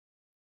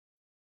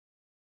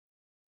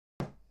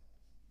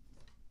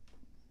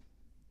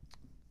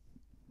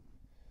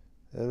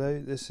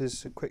Hello, this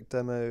is a quick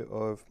demo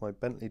of my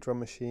Bentley drum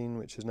machine,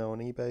 which is now on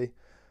eBay,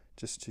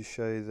 just to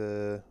show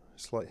the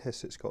slight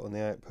hiss it's got on the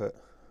output.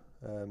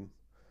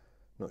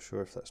 Not sure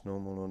if that's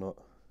normal or not.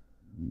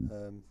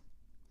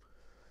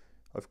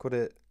 I've got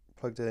it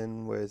plugged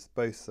in with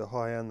both the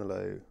high and the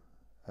low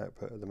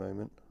output at the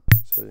moment,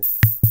 so you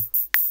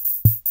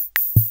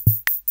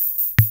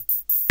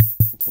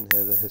can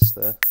hear the hiss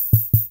there.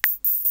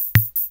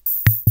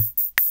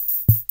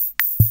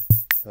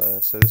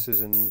 So this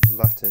is in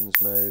Latins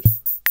mode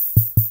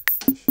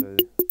to show a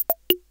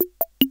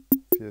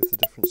few of the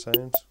different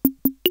sounds.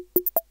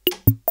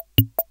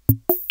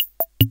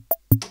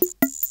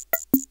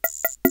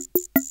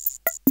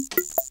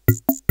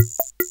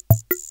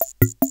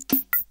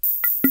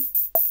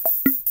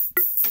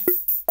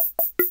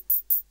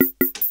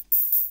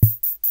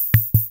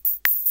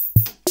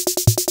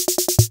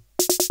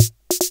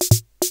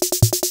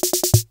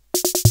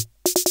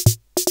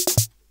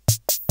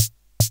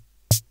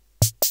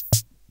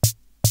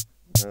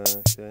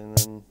 Okay, and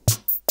then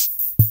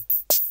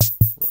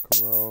rock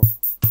and roll.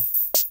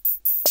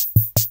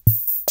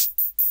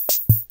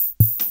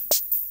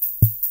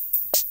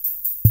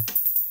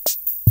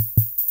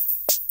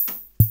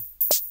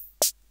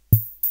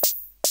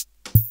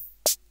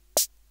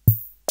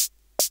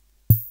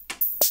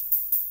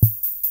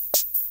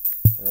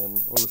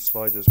 All the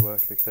sliders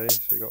work okay,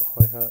 so you got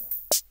hi-hat,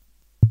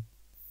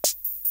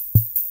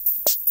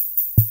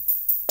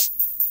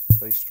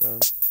 bass drum.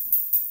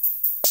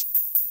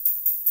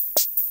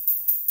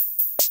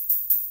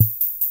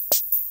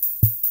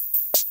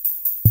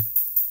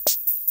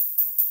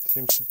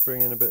 Seems to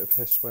bring in a bit of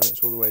hiss when it's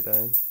all the way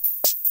down.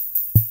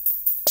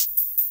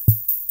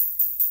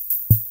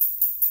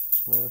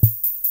 Snare.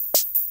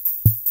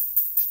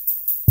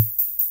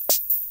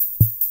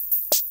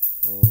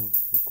 And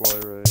the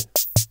gyro.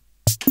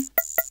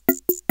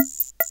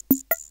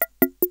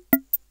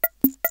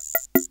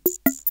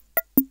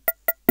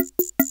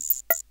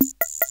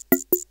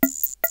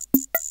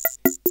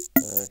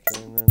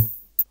 Okay, and then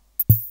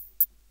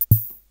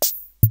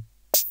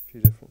a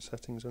few different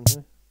settings on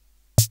here.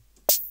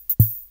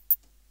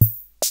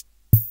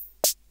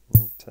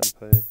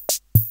 Tempo.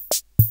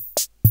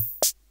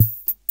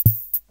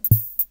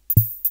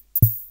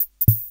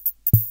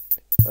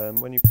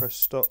 When you press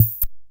stop,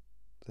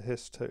 the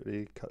hiss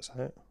totally cuts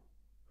out.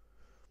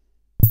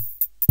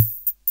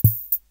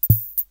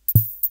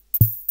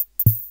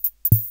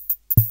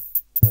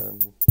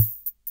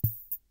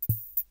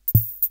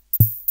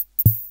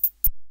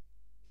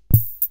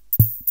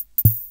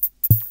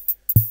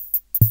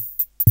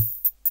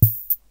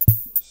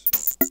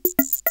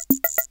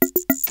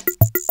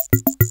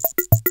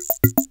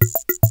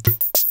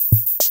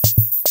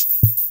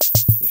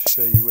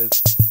 Show you with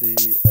the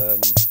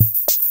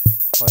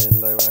high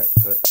and low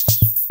outputs.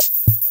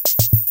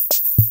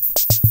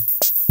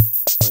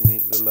 If I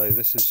mute the low,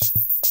 this is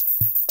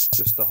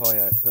just the high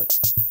output.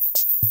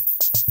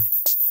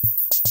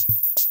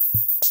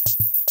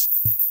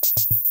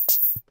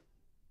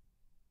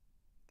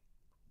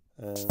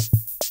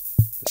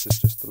 This is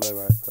just the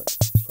low output,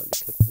 slightly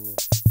clipping there.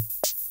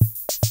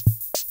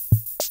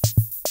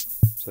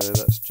 So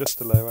that's just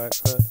the low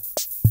output.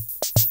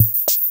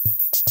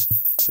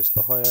 Just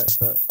the high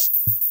output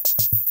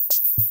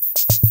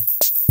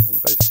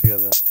and bass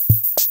together.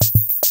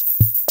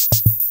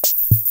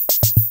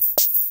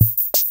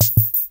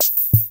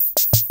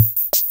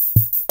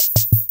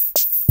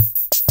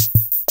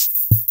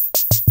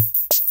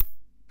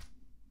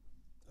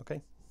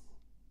 Okay,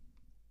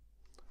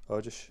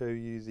 I'll just show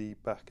you the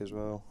back as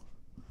well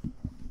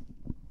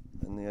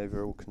and the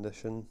overall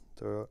condition.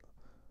 There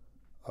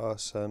are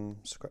some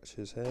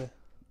scratches here.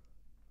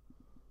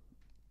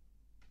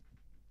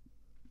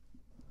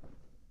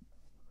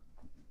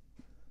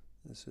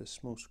 There's a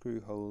small screw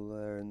hole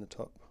there in the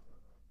top.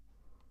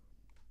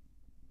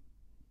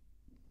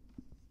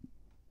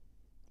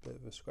 Bit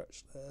of a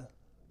scratch there.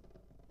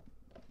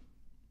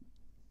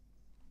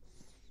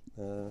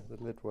 The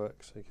lid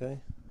works okay.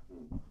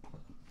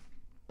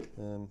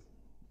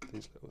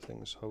 These little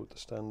things hold the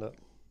stand up.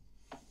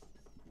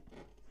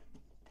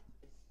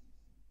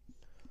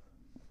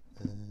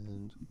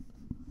 And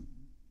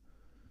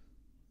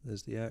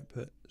there's the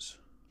outputs.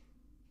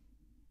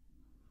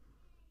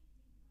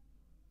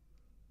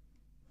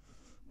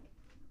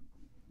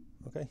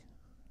 Okay,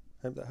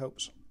 hope that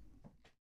helps.